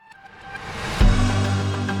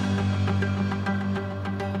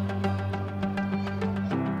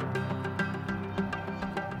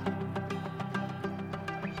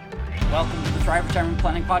welcome to the Thrive Retirement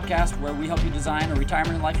Planning Podcast, where we help you design a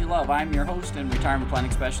retirement life you love. I'm your host and retirement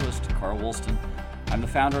planning specialist, Carl Woolston. I'm the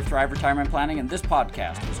founder of Thrive Retirement Planning, and this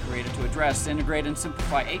podcast was created to address, integrate, and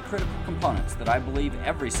simplify 8 critical components that I believe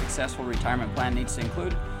every successful retirement plan needs to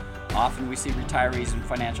include. Often we see retirees and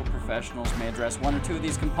financial professionals may address 1 or 2 of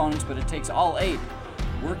these components, but it takes all 8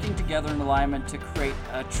 working together in alignment to create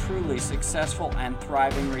a truly successful and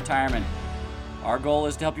thriving retirement. Our goal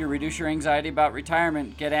is to help you reduce your anxiety about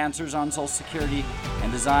retirement, get answers on Social Security,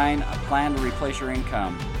 and design a plan to replace your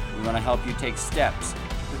income. We want to help you take steps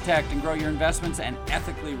to protect and grow your investments and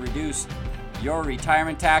ethically reduce your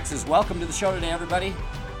retirement taxes. Welcome to the show today, everybody.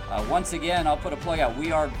 Once again, I'll put a plug out.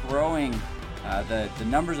 We are growing the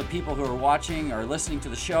numbers of people who are watching or listening to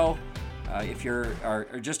the show. If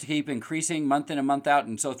are just to keep increasing month in and month out.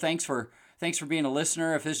 And so thanks for being a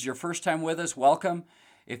listener. If this is your first time with us, welcome.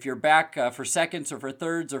 If you're back for seconds or for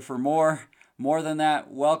thirds or for more than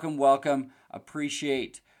that, welcome.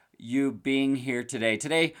 Appreciate you being here today.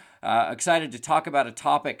 Today, excited to talk about a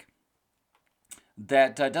topic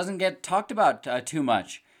that doesn't get talked about too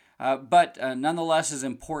much, but nonetheless is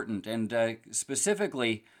important. And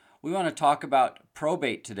specifically, we want to talk about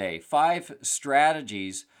probate today. 5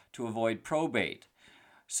 strategies to avoid probate.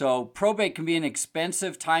 So probate can be an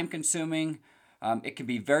expensive, time-consuming. It can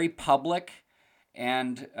be very public.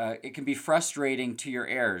 And it can be frustrating to your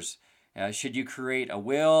heirs. Should you create a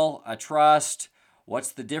will, a trust?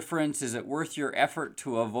 What's the difference? Is it worth your effort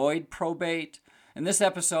to avoid probate? In this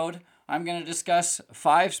episode, I'm going to discuss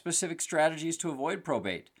 5 specific strategies to avoid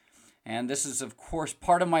probate. And this is, of course,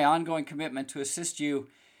 part of my ongoing commitment to assist you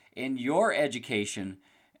in your education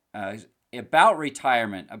about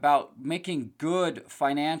retirement, about making good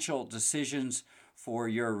financial decisions for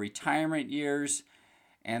your retirement years,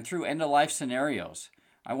 and through end-of-life scenarios.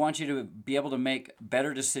 I want you to be able to make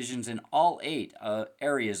better decisions in all 8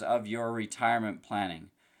 areas of your retirement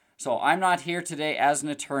planning. So I'm not here today as an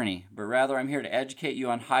attorney, but rather I'm here to educate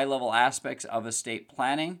you on high-level aspects of estate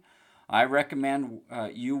planning. I recommend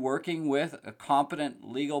you working with competent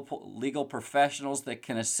legal professionals that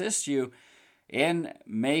can assist you in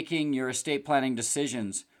making your estate planning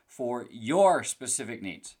decisions for your specific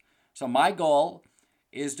needs. So my goal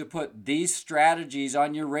is to put these strategies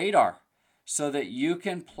on your radar so that you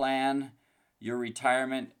can plan your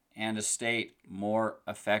retirement and estate more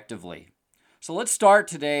effectively. So let's start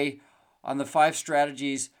today on the 5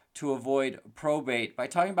 strategies to avoid probate by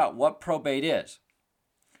talking about what probate is.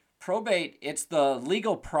 Probate, it's the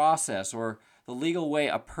legal process or the legal way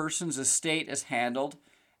a person's estate is handled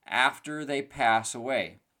after they pass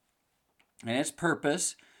away. And its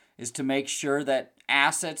purpose is to make sure that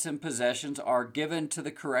assets and possessions are given to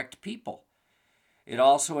the correct people. It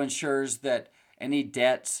also ensures that any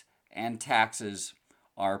debts and taxes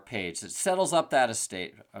are paid. So it settles up that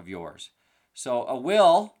estate of yours. So a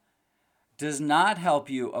will does not help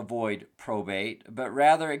you avoid probate, but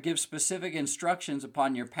rather it gives specific instructions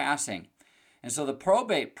upon your passing. And so the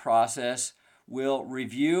probate process will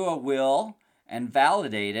review a will and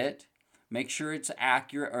validate it, make sure it's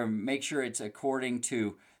accurate, or make sure it's according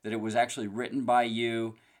to that it was actually written by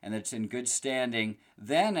you and that it's in good standing.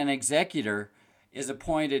 Then an executor is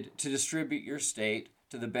appointed to distribute your estate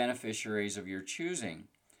to the beneficiaries of your choosing.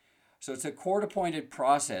 So it's a court-appointed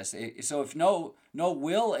process. So if no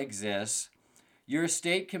will exists, your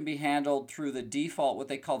estate can be handled through the default, what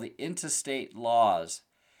they call the intestate laws.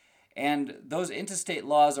 And those intestate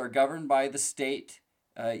laws are governed by the state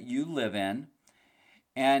you live in.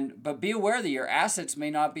 But be aware that your assets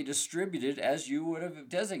may not be distributed as you would have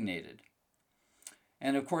designated.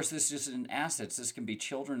 And of course, this isn't assets. This can be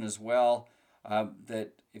children as well.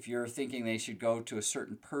 That if you're thinking they should go to a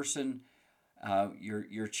certain person,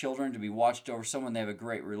 your children to be watched over, someone they have a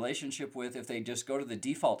great relationship with, if they just go to the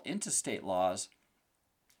default intestate laws,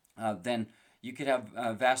 then you could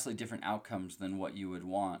have vastly different outcomes than what you would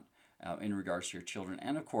want in regards to your children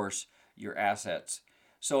and, of course, your assets.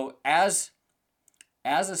 So as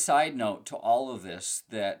a side note to all of this,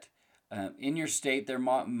 that in your state there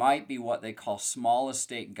might be what they call small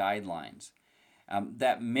estate guidelines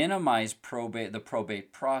that minimize the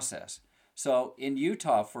probate process. So in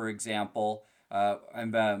Utah, for example,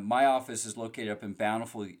 my office is located up in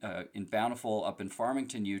Bountiful, up in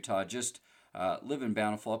Farmington, Utah. Just live in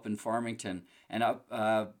Bountiful, up in Farmington, and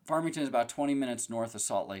Farmington is about 20 minutes north of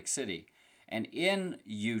Salt Lake City. And in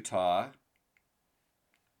Utah,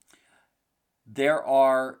 there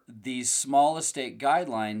are these small estate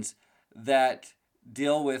guidelines that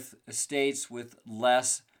deal with estates with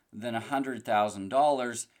less than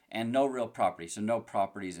 $100,000 and no real property, so no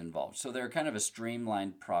properties involved. So they're kind of a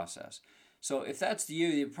streamlined process. So if that's you,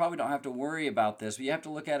 you probably don't have to worry about this, but you have to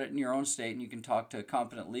look at it in your own state, and you can talk to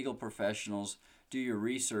competent legal professionals, do your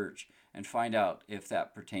research, and find out if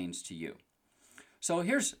that pertains to you. So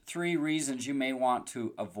here's 3 reasons you may want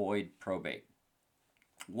to avoid probate.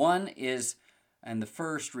 One is, and the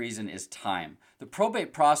first reason is time. The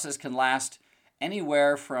probate process can last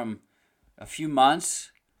anywhere from a few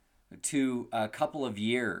months to a couple of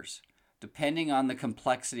years, depending on the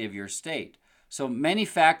complexity of your estate. So many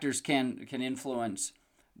factors can influence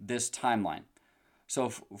this timeline. So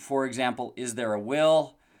for example, is there a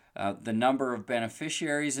will? The number of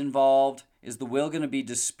beneficiaries involved? Is the will going to be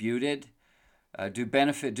disputed? Do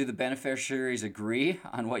the beneficiaries agree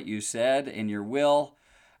on what you said in your will?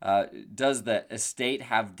 Does the estate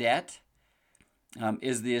have debt?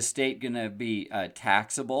 Is the estate going to be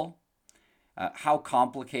taxable? How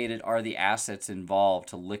complicated are the assets involved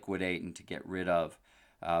to liquidate and to get rid of?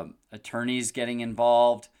 Attorneys getting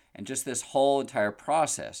involved, and just this whole entire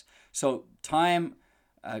process. So time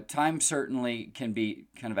certainly can be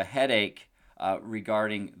kind of a headache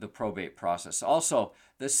regarding the probate process. Also,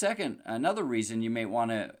 another reason you may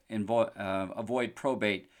want to avoid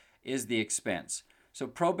probate is the expense. So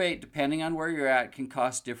probate, depending on where you're at, can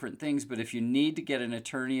cost different things, but if you need to get an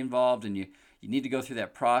attorney involved and you need to go through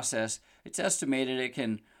that process, it's estimated it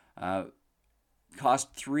can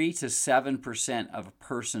cost 3 to 7% of a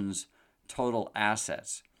person's total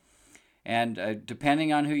assets. And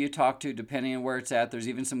depending on who you talk to, depending on where it's at, there's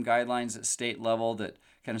even some guidelines at state level that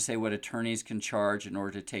kind of say what attorneys can charge in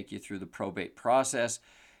order to take you through the probate process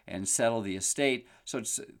and settle the estate. So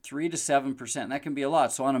it's 3 to 7%, and that can be a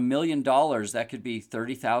lot. So on $1 million, that could be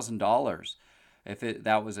 $30,000 if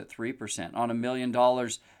that was at 3%. On $1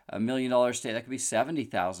 million estate, that could be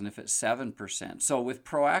 $70,000 if it's 7%. So with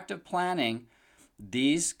proactive planning,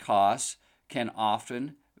 these costs can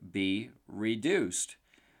often be reduced.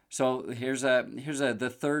 So here's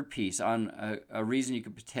the third piece on a reason you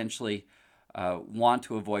could potentially want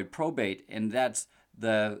to avoid probate, and that's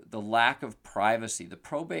the lack of privacy. The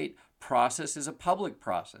probate process is a public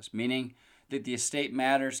process, meaning that the estate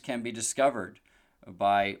matters can be discovered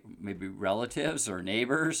by maybe relatives or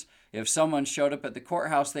neighbors. If someone showed up at the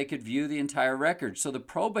courthouse, they could view the entire record. So the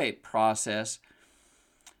probate process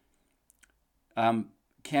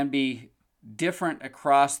can be different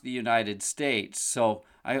across the United States. So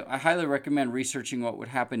I highly recommend researching what would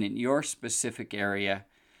happen in your specific area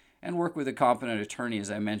and work with a competent attorney,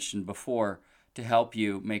 as I mentioned before, to help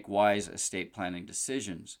you make wise estate planning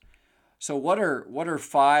decisions. So what are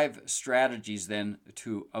 5 strategies then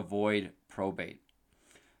to avoid probate?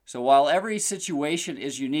 So while every situation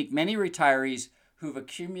is unique, many retirees who've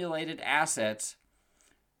accumulated assets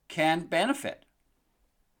can benefit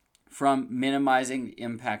from minimizing the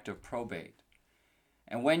impact of probate.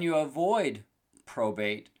 And when you avoid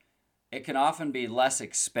probate, it can often be less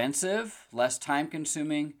expensive, less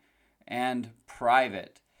time-consuming, and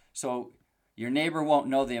private. So your neighbor won't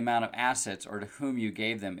know the amount of assets or to whom you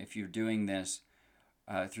gave them if you're doing this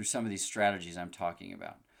through some of these strategies I'm talking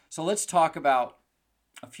about. So let's talk about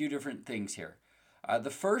a few different things here. The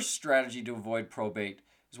first strategy to avoid probate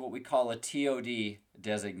is what we call a TOD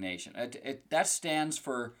designation. That stands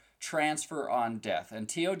for transfer on death. And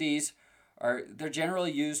TODs they're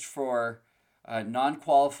generally used for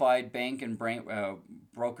non-qualified bank and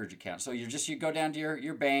brokerage accounts. So you go down to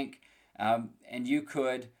your bank and you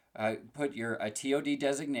could put a TOD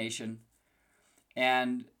designation,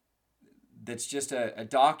 and that's just a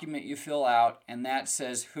document you fill out, and that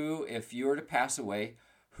says if you were to pass away,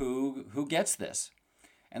 who gets this.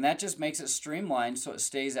 And that just makes it streamlined so it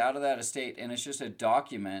stays out of that estate, and it's just a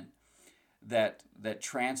document that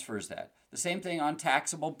transfers that. The same thing on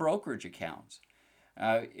taxable brokerage accounts.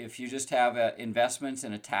 If you just have investments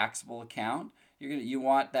in a taxable account, you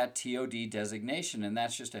want that TOD designation, and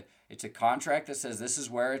that's it's a contract that says this is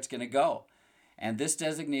where it's going to go. And this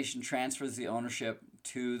designation transfers the ownership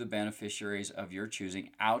to the beneficiaries of your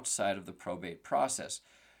choosing outside of the probate process.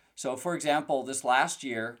 So, for example, this last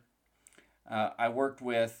year, I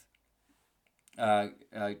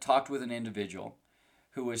talked with an individual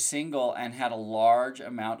who was single and had a large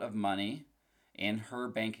amount of money in her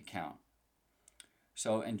bank account.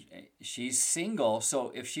 So, and she's single,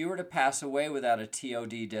 so if she were to pass away without a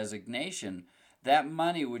TOD designation, that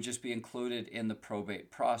money would just be included in the probate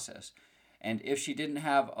process. And if she didn't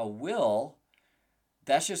have a will,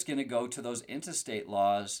 that's just going to go to those intestate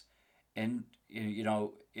laws. And,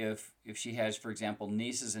 if she has, for example,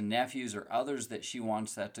 nieces and nephews or others that she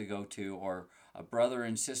wants that to go to, or a brother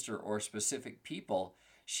and sister or specific people,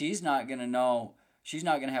 she's not going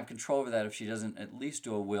to have control over that if she doesn't at least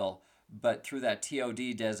do a will. But through that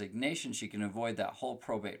TOD designation, she can avoid that whole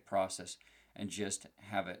probate process. and just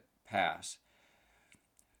have it pass.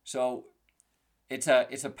 So it's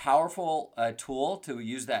a powerful tool to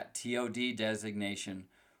use that TOD designation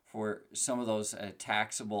for some of those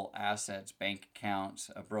taxable assets, bank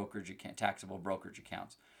accounts, taxable brokerage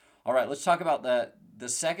accounts. All right, let's talk about the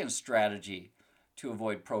second strategy to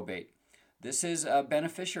avoid probate. This is a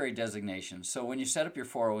beneficiary designation. So when you set up your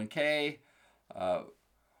 401k,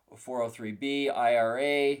 403b,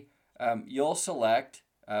 IRA, you'll select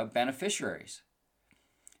beneficiaries.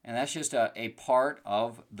 And that's just a part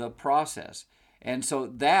of the process. And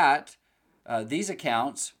so these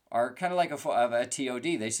accounts are kind of like a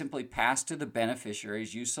TOD. They simply pass to the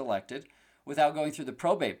beneficiaries you selected without going through the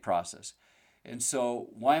probate process. And so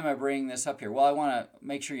why am I bringing this up here? Well, I want to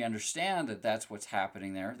make sure you understand that that's what's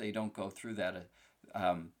happening there. They don't go through that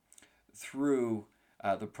through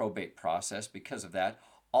the probate process because of that.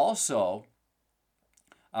 Also,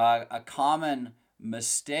 a common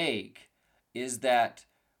mistake is that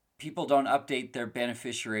people don't update their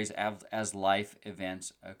beneficiaries as life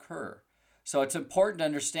events occur. So it's important to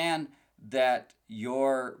understand that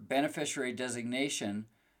your beneficiary designation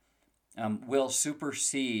will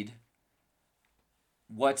supersede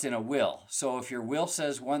what's in a will. So if your will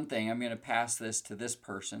says one thing, I'm going to pass this to this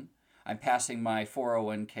person. I'm passing my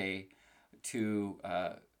 401k to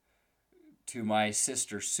my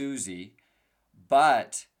sister Susie,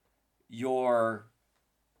 but your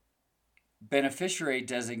beneficiary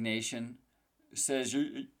designation says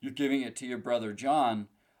you're giving it to your brother John,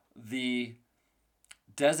 the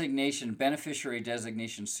beneficiary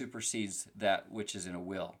designation supersedes that which is in a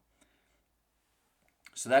will.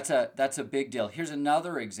 So that's a big deal. Here's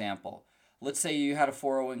another example. Let's say you had a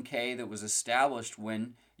 401k that was established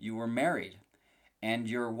when you were married and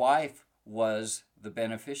your wife was the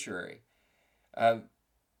beneficiary.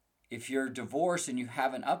 If you're divorced and you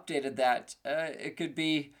haven't updated that, it could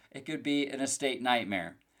be an estate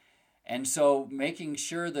nightmare. And so making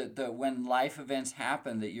sure that when life events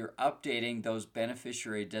happen that you're updating those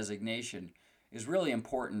beneficiary designation is really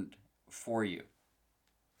important for you.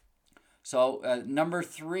 So number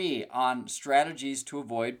 3 on strategies to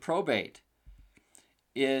avoid probate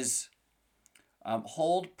is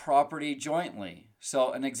hold property jointly.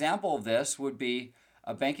 So an example of this would be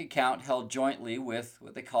a bank account held jointly with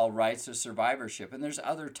what they call rights of survivorship. And there's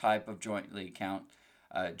other type of joint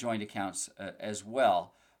accounts as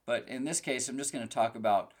well. But in this case, I'm just going to talk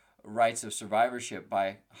about rights of survivorship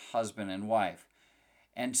by husband and wife.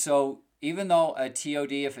 And so even though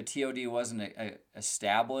if a TOD wasn't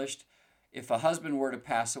established, if a husband were to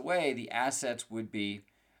pass away, the assets would be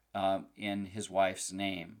in his wife's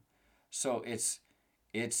name. So it's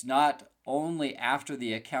not only after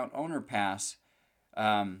the account owner passes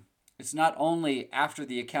that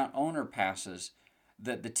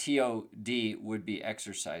the TOD would be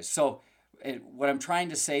exercised. So what I'm trying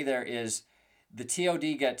to say there is the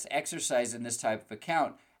TOD gets exercised in this type of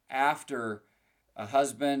account after the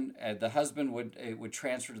husband would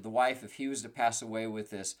transfer to the wife if he was to pass away with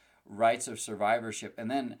this rights of survivorship, and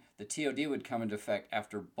then the TOD would come into effect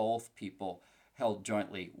after both people held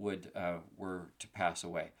jointly were to pass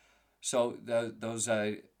away. So those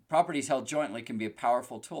properties held jointly can be a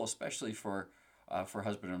powerful tool, especially for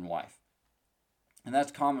husband and wife. And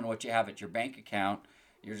that's common what you have at your bank account.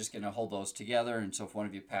 You're just going to hold those together, and so if one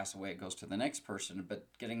of you pass away, it goes to the next person. But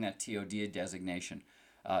getting that TOD designation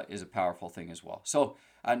is a powerful thing as well. So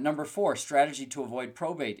number 4, strategy to avoid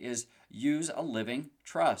probate is use a living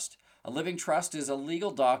trust. A living trust is a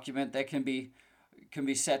legal document that can be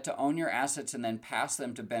set to own your assets and then pass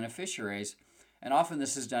them to beneficiaries. And often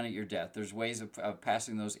this is done at your death. There's ways of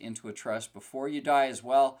passing those into a trust before you die as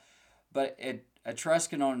well. But a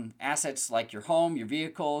trust can own assets like your home, your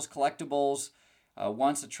vehicles, collectibles.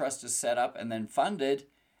 Once a trust is set up and then funded,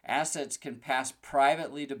 assets can pass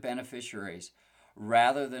privately to beneficiaries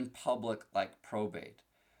rather than public like probate.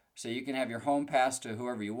 So you can have your home passed to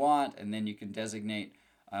whoever you want, and then you can designate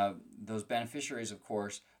those beneficiaries, of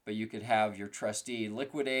course, but you could have your trustee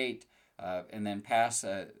liquidate and then pass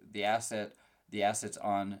the assets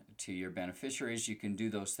on to your beneficiaries. You can do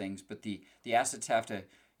those things, but the assets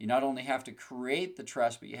you not only have to create the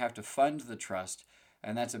trust, but you have to fund the trust,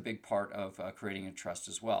 and that's a big part of creating a trust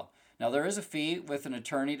as well. Now, there is a fee with an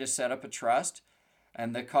attorney to set up a trust,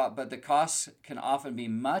 but the costs can often be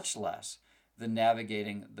much less than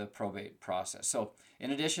navigating the probate process. So,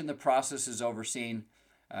 in addition, the process is overseen,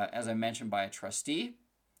 as I mentioned, by a trustee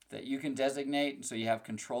that you can designate, so you have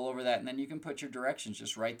control over that, and then you can put your directions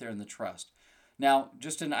just right there in the trust. Now,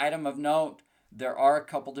 just an item of note, there are a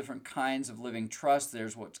couple different kinds of living trusts.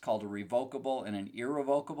 There's what's called a revocable and an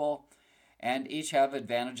irrevocable. and each have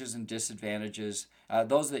advantages and disadvantages.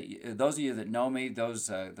 Those of you that know me,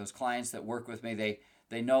 those clients that work with me,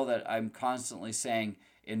 they know that I'm constantly saying,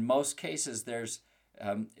 in most cases, there's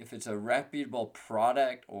if it's a reputable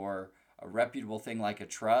product or a reputable thing like a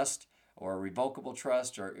trust or a revocable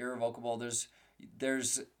trust or irrevocable,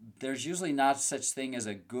 there's usually not such thing as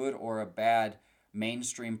a good or a bad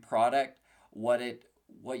mainstream product. What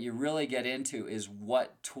you really get into is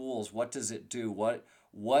what tools, what does it do,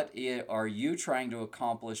 are you trying to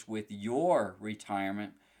accomplish with your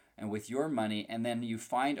retirement and with your money, and then you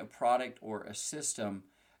find a product or a system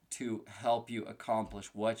to help you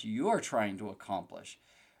accomplish what you're trying to accomplish.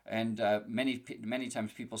 And many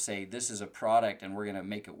times people say this is a product and we're going to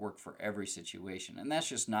make it work for every situation, and that's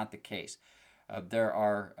just not the case. There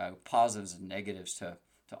are positives and negatives to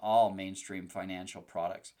all mainstream financial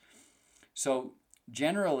products. So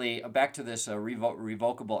generally, back to this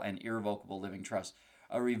revocable and irrevocable living trust.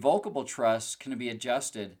 A revocable trust can be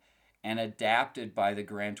adjusted and adapted by the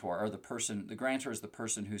grantor, or the person. The grantor is the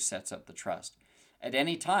person who sets up the trust at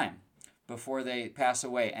any time before they pass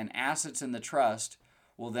away, and assets in the trust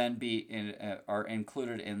will then are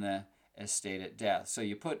included in the estate at death. So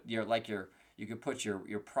you put you could put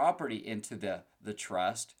your property into the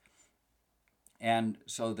trust, and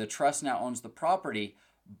so the trust now owns the property,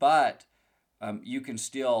 but you can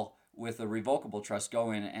still, with a revocable trust,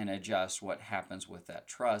 go in and adjust what happens with that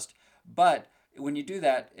trust. But when you do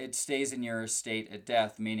that, it stays in your estate at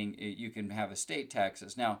death, meaning you can have estate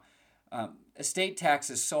taxes. Now, estate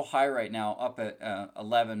tax is so high right now, up at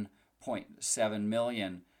 11.7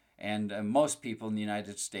 million, and most people in the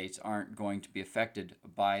United States aren't going to be affected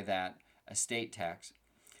by that estate tax.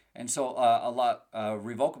 And so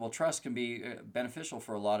revocable trust can be beneficial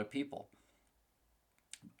for a lot of people.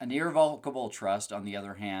 An irrevocable trust, on the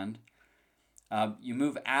other hand, you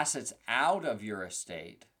move assets out of your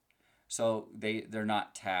estate, so they're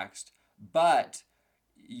not taxed, but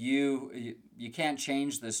you can't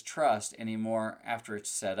change this trust anymore after it's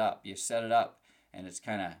set up. You set it up, and it's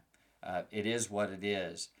kind of it is what it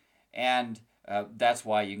is, and that's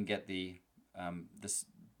why you can get the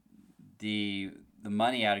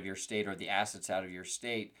money out of your estate, or the assets out of your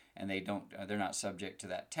estate, and they're not subject to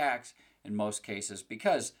that tax in most cases,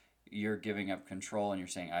 because you're giving up control and you're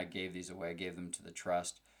saying, I gave these away, I gave them to the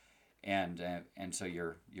trust, and so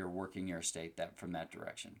you're working your estate from that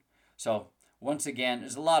direction. So once again,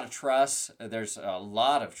 there's a lot of trusts. There's a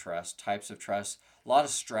lot of trust types of trusts, a lot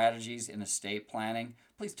of strategies in estate planning.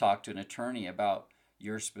 Please talk to an attorney about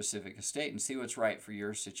your specific estate and see what's right for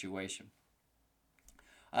your situation.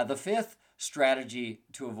 The fifth strategy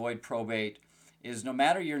to avoid probate is, no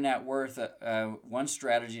matter your net worth, one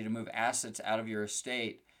strategy to move assets out of your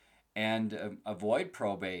estate and avoid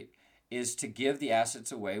probate is to give the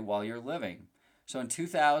assets away while you're living. So in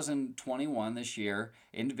 2021, this year,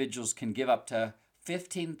 individuals can give up to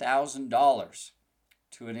 $15,000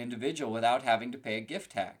 to an individual without having to pay a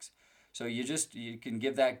gift tax. So you can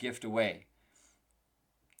give that gift away.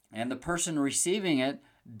 And the person receiving it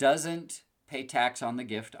doesn't pay tax on the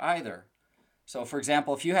gift either. So for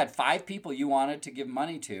example, if you had 5 people you wanted to give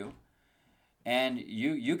money to, and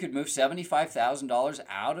you could move $75,000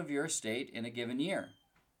 out of your estate in a given year.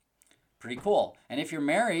 Pretty cool. And if you're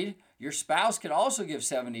married, your spouse could also give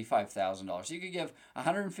 $75,000. You could give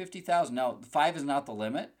 $150,000. Now, 5 is not the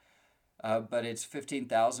limit, but it's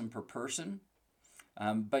 $15,000 per person.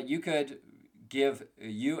 But you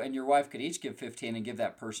and your wife could each give $15,000 and give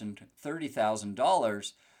that person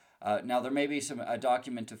 $30,000. Now, there may be a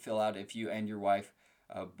document to fill out if you and your wife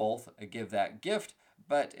both give that gift,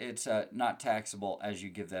 but it's not taxable as you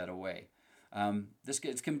give that away. This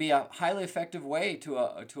can be a highly effective way to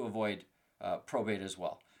avoid probate as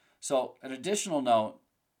well. So an additional note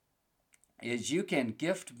is you can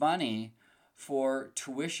gift money for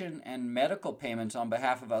tuition and medical payments on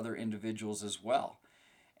behalf of other individuals as well.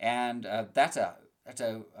 And that's a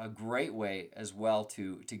great way as well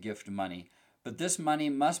to gift money. But this money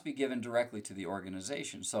must be given directly to the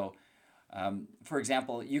organization. So, for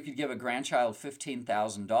example, you could give a grandchild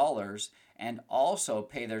 $15,000 and also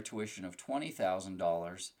pay their tuition of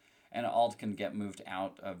 $20,000, and all can get moved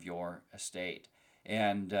out of your estate.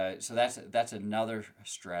 And so that's another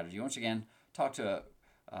strategy. Once again, talk to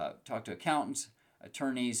accountants,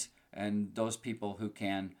 attorneys, and those people who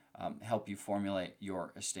can help you formulate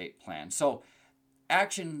your estate plan. So,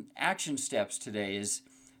 action steps today is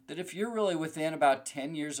that if you're really within about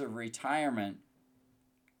 10 years of retirement,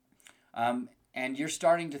 and you're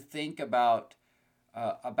starting to think about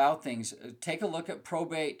things, take a look at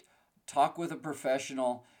probate, talk with a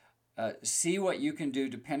professional, see what you can do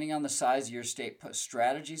depending on the size of your estate. Put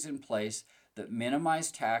strategies in place that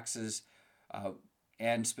minimize taxes,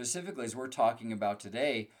 And specifically, as we're talking about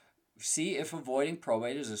today, see if avoiding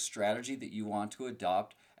probate is a strategy that you want to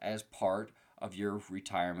adopt as part of your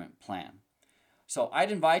retirement plan. So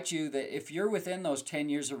I'd invite you that if you're within those 10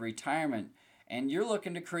 years of retirement and you're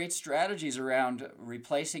looking to create strategies around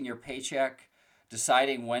replacing your paycheck,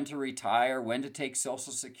 deciding when to retire, when to take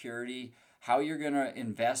Social Security, how you're going to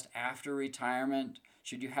invest after retirement,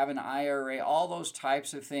 should you have an IRA, all those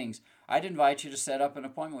types of things, I'd invite you to set up an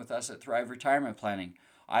appointment with us at Thrive Retirement Planning,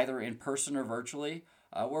 either in person or virtually,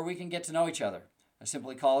 where we can get to know each other.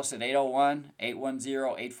 Simply call us at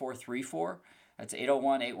 801-810-8434. That's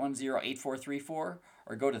 801-810-8434.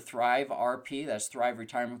 Or go to Thrive RP, that's Thrive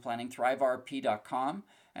Retirement Planning, thriverp.com,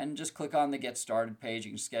 and just click on the Get Started page.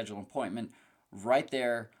 You can schedule an appointment right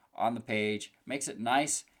there on the page. Makes it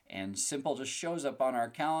nice and simple, just shows up on our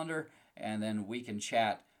calendar, and then we can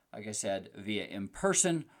chat, like I said, via in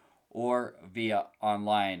person or via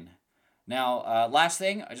online. Now, last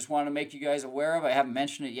thing I just want to make you guys aware of, I haven't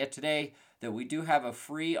mentioned it yet today, that we do have a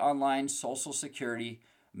free online Social Security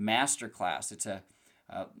masterclass. It's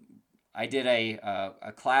I did a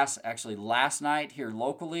class actually last night here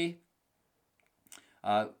locally,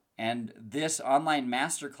 and this online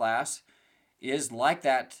masterclass is like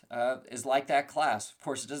that class. Of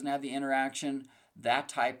course, it doesn't have the interaction, that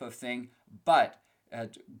type of thing, but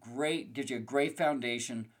gives you a great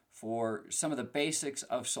foundation for some of the basics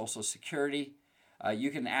of Social Security.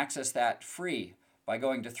 You can access that free by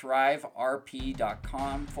going to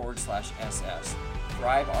thriverp.com/SS.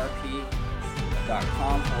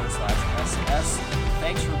 thriverp.com/SS.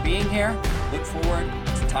 Thanks for being here. Look forward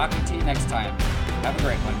to talking to you next time. Have a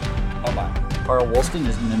great one. Bye-bye. Carl Woolston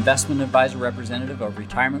is an investment advisor representative of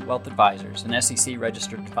Retirement Wealth Advisors, an SEC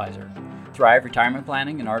registered advisor. Thrive Retirement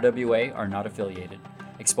Planning and RWA are not affiliated.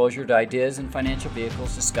 Exposure to ideas and financial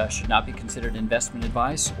vehicles discussed should not be considered investment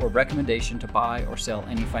advice or recommendation to buy or sell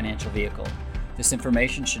any financial vehicle. This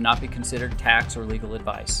information should not be considered tax or legal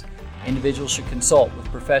advice. Individuals should consult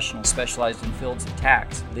with professionals specialized in fields of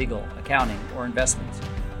tax, legal, accounting, or investments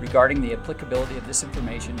regarding the applicability of this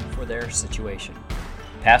information for their situation.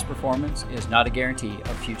 Past performance is not a guarantee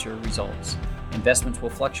of future results. Investments will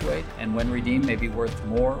fluctuate, and when redeemed may be worth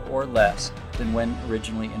more or less than when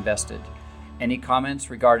originally invested. Any comments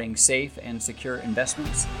regarding safe and secure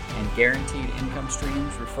investments and guaranteed income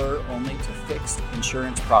streams refer only to fixed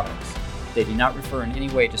insurance products. They do not refer in any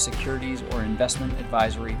way to securities or investment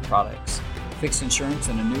advisory products. Fixed insurance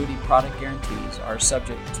and annuity product guarantees are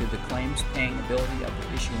subject to the claims paying ability of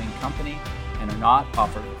the issuing company and are not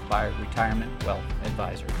offered by Retirement Wealth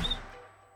Advisors.